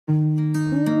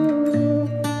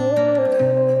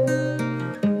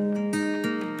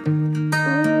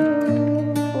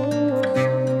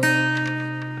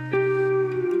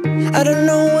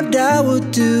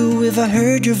I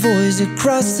heard your voice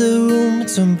across the room at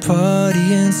some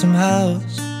party in some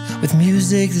house with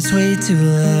music that's way too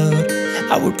loud.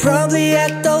 I would probably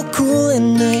act all cool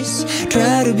and nice,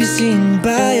 try to be seen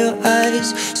by your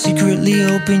eyes, secretly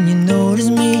hoping you notice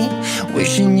me,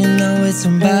 wishing you're not with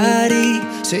somebody.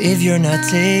 So if you're not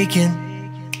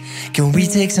taken, can we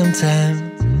take some time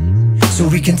so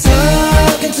we can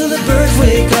talk until the birds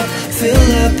wake up,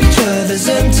 fill up each other's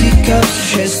empty cups,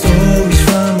 share stories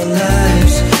from our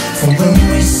lives, from when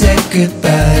we said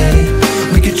goodbye.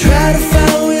 We could try to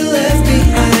find what we left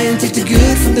behind, take the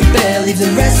good from the bad, leave the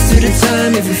rest to the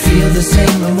time. If we feel the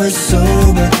same when we're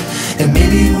sober, then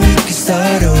maybe we can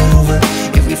start over.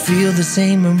 If we feel the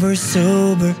same when we're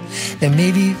sober, then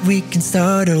maybe we can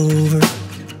start over.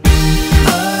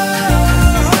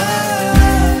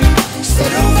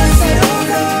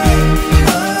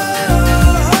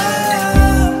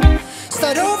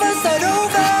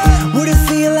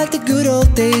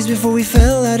 Days before we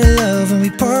fell out of love and we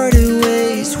parted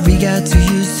ways. We got too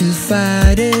used to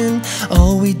fighting,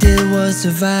 all we did was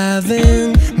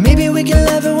surviving. Maybe we can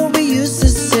laugh at what we used to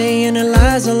say,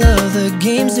 analyze all of the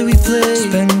games that we played.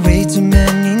 Spent way too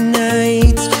many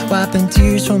nights wiping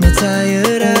tears from our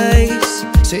tired eyes.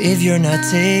 So if you're not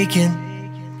taken,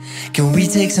 can we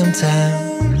take some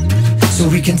time so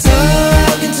we can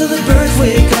talk until the birds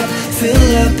wake up,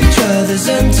 fill up each other's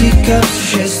empty cups,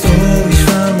 share stories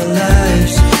from our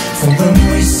lives, from when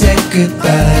we said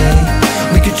goodbye.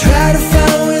 We could try to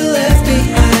find what we left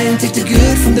behind, take the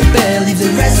good from the bad, leave the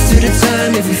rest to the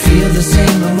time. If we feel the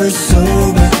same when we're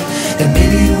sober, then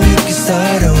maybe we can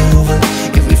start over.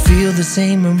 If we feel the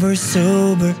same when we're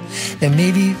sober, then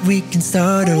maybe we can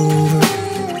start over.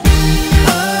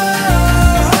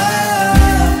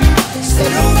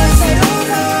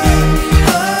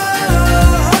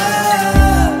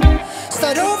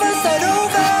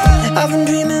 I've been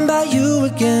dreaming about you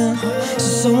again, so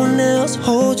someone else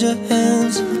hold your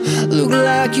hands. Look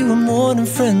like you were more than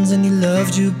friends and he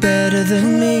loved you better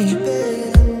than me.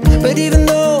 But even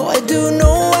though I do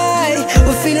know why,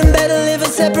 we're feeling better living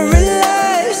separate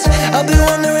lives. I've been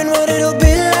wondering what it'll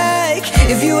be like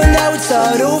if you and I would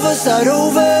start over, start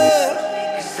over.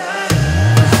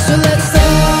 So let's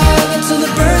talk until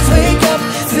the birds wake up,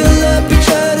 fill up each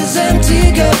other's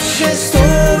empty cups, share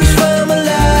stories from our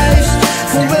lives,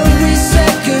 from when we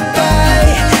said goodbye.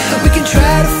 We can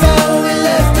try to find what we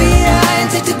left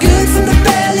behind, take the good from the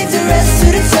bad, leave the rest to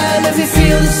the time. If we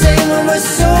feel the same when we're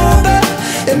sober,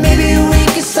 then maybe we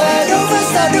can start over,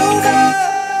 start over.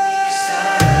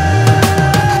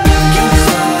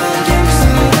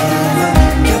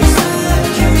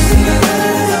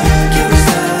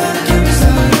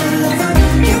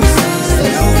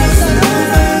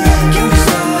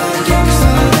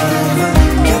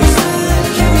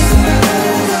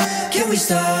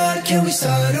 Can we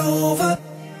start over?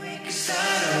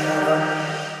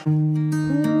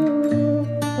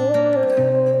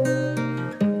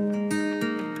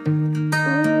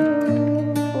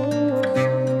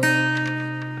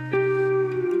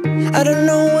 I don't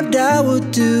know what I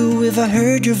would do if I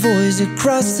heard your voice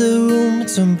across the room at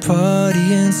some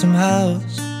party in some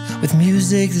house with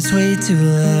music that's way too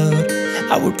loud.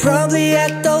 I would probably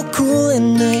act all cool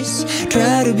and nice,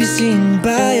 try to be seen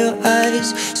by your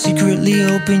eyes, secretly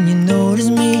hoping you notice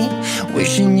me,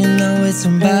 wishing you're not with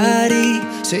somebody.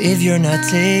 So if you're not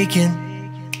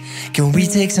taken, can we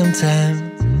take some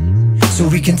time so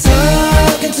we can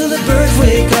talk until the birds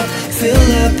wake up, fill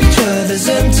up each other's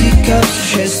empty cups,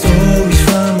 share stories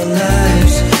from our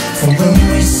lives, from when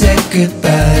we said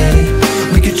goodbye.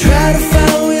 We could try to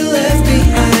find what we left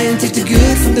behind, take the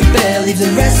good from the bad, leave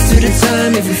the rest to the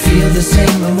time. If we feel the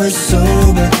same when we're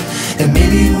sober, then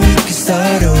maybe we can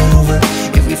start over.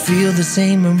 If we feel the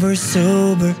same when we're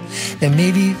sober, then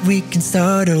maybe we can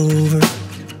start over.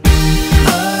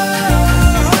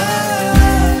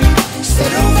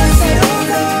 Start over, start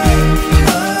over.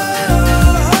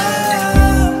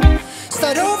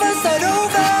 Start over, start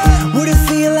over. Would it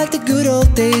feel like the good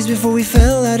old days before we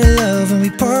fell out of love and we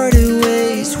parted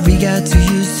ways? We got too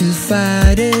used to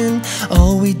fighting,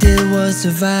 all we did was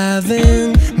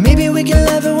surviving. Maybe we can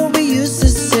laugh at what we used to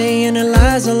say,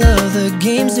 analyze all of the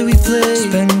games that we played.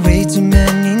 Spent way too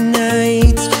many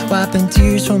nights wiping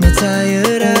tears from our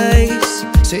tired eyes.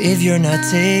 So if you're not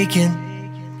taken,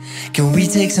 can we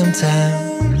take some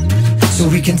time so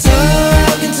we can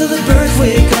talk until the birds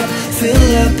wake up,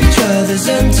 fill up each other's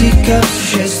empty cups,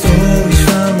 share stories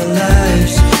from our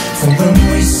lives, from when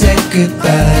we said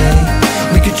goodbye.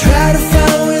 We could try to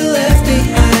find what we left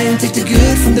behind, take the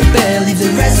good from the bad, leave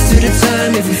the rest to the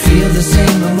time. If we feel the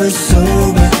same when we're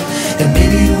sober, then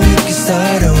maybe we can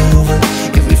start over.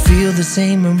 If we feel the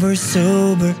same when we're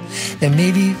sober, then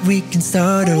maybe we can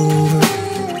start over.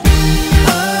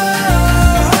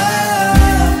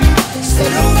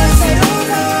 Start over, start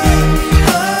over.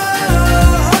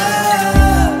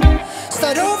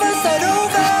 Start over, start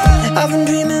over. I've been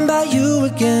dreaming about you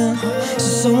again. So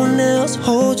someone else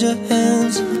hold your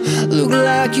hands. Look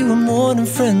like you were more than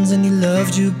friends, and he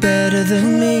loved you better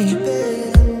than me.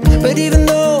 But even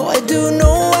though I do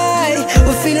know why,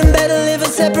 we're feeling better living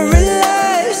separate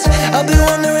lives. I've been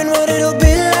wondering what it'll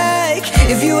be like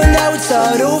if you and I would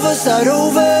start over, start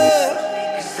over.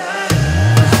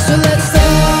 So let's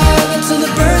start until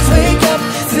the birds wake up,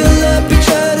 fill up each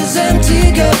other's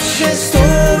empty cups, share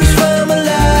stories from our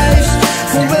lives,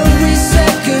 from when we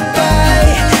said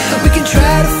goodbye. We can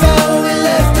try to find what we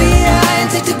left behind,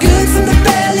 take the good from the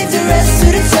bad, leave the rest to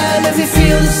the time. If we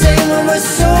feel the same when we're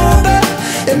sober,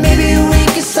 then maybe we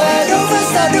can start over,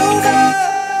 start over.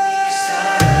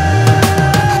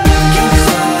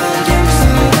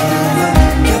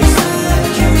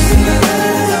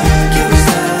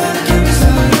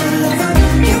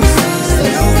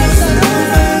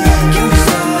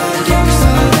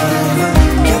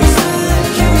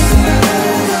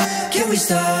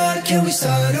 Can we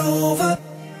start over?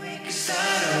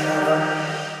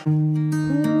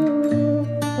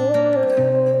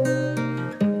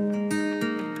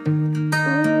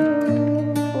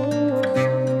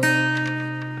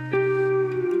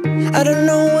 I don't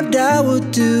know what I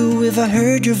would do if I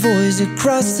heard your voice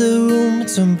across the room at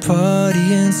some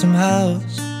party in some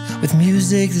house with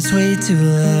music that's way too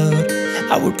loud.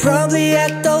 I would probably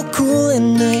act all cool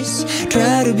and nice,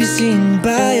 try to be seen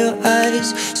by your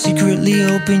eyes, secretly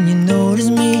hoping you notice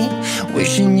me,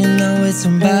 wishing you're not with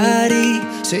somebody.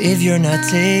 So if you're not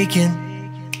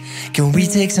taken, can we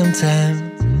take some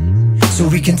time so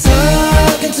we can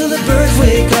talk until the birds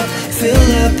wake up,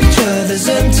 fill up each other's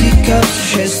empty cups,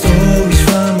 share stories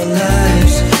from our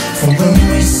lives, from when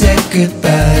we said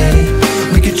goodbye.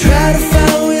 We could try to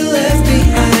find what we left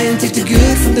behind, take the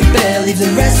good from the bad, leave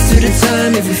the rest to the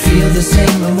time. If we feel the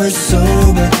same when we're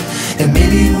sober, then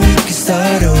maybe we can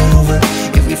start over.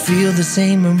 If we feel the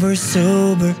same when we're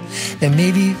sober, then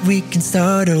maybe we can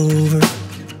start over.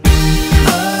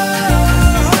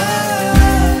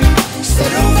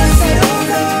 Start over, start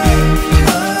over.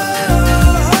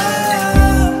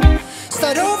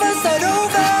 Start over, start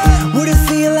over. Would it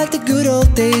feel like the good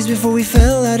old days before we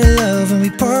fell out of love and we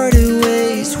parted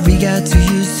ways? We got too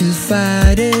used to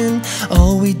fighting,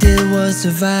 all we did was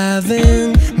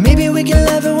surviving. Maybe we can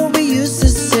laugh at what we used to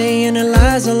say,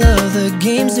 analyze all of the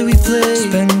games that we played.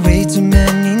 Spent way too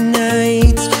many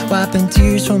nights wiping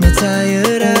tears from our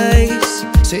tired eyes.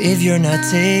 So if you're not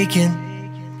taken,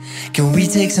 can we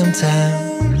take some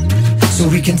time so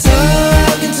we can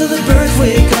talk until the birds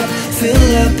wake up,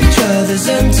 fill up each other's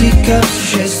empty cups,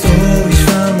 share stories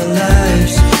from our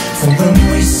lives, from when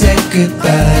we said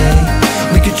goodbye.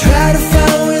 We could try to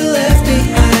find what we left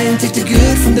behind, take the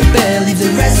good from the bad, leave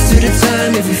the rest to the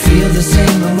time. If we feel the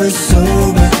same when we're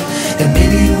sober, then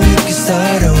maybe we can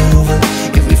start over.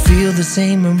 If we feel the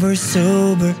same when we're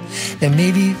sober, then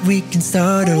maybe we can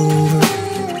start over.